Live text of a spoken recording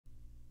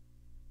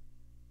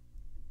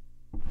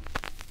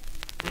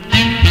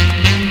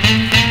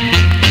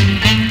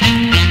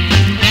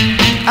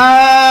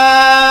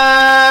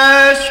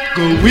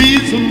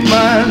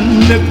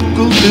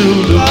to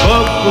the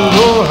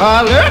buffalo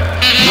holler.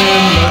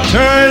 When I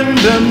turn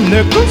them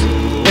nickels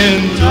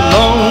into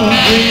long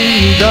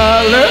green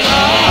dollars,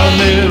 I'll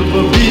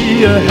never be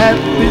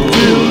happy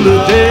till the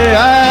day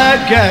I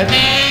got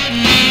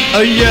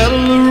a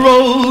yellow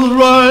Rolls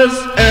Royce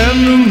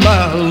and a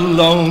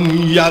mile-long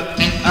yacht.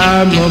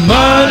 I'm a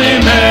money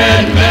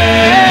man.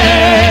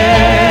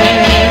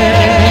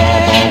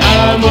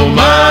 I'm a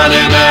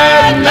money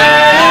man.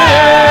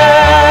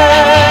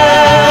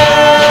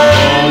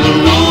 The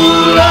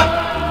moolah,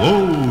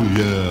 oh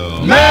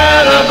yeah,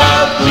 mad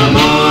about the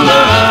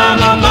moolah.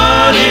 I'm a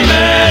money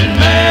man.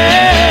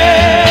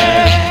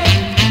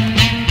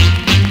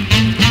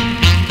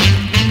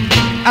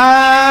 I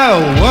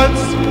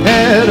once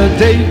had a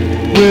date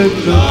with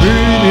a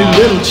pretty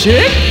little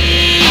chick.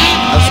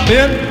 I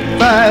spent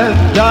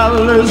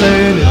 $5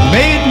 and it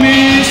made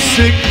me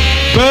sick.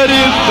 But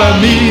if I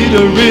meet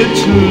a rich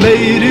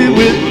lady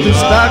with the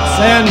stocks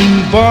and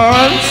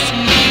bonds,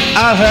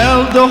 I'll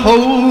have the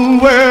whole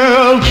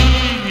world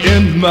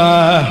in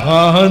my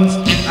hands.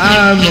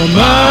 I'm a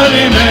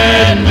money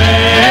man.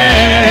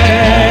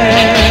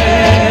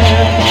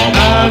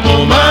 I'm a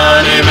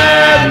money man.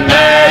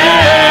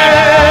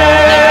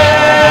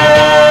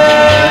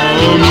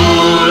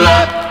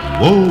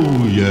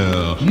 Oh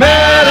yeah,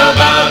 mad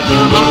about the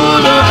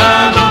moolah.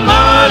 I'm a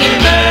money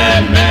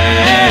man.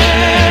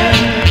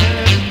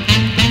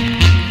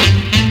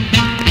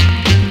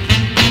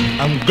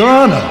 I'm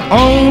gonna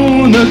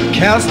own a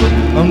castle,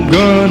 I'm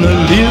gonna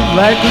live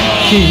like a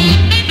king,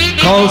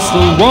 'cause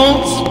I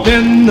won't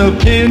spend a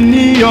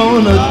penny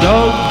on a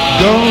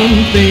doggone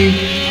thing.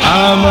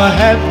 I'm a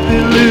happy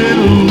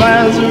little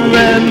miser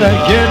and I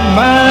get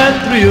my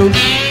thrills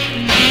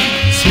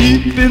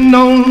sleeping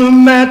on a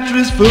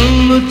mattress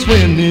full of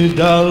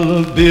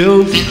 $20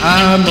 bills.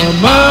 I'm a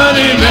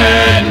money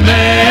man.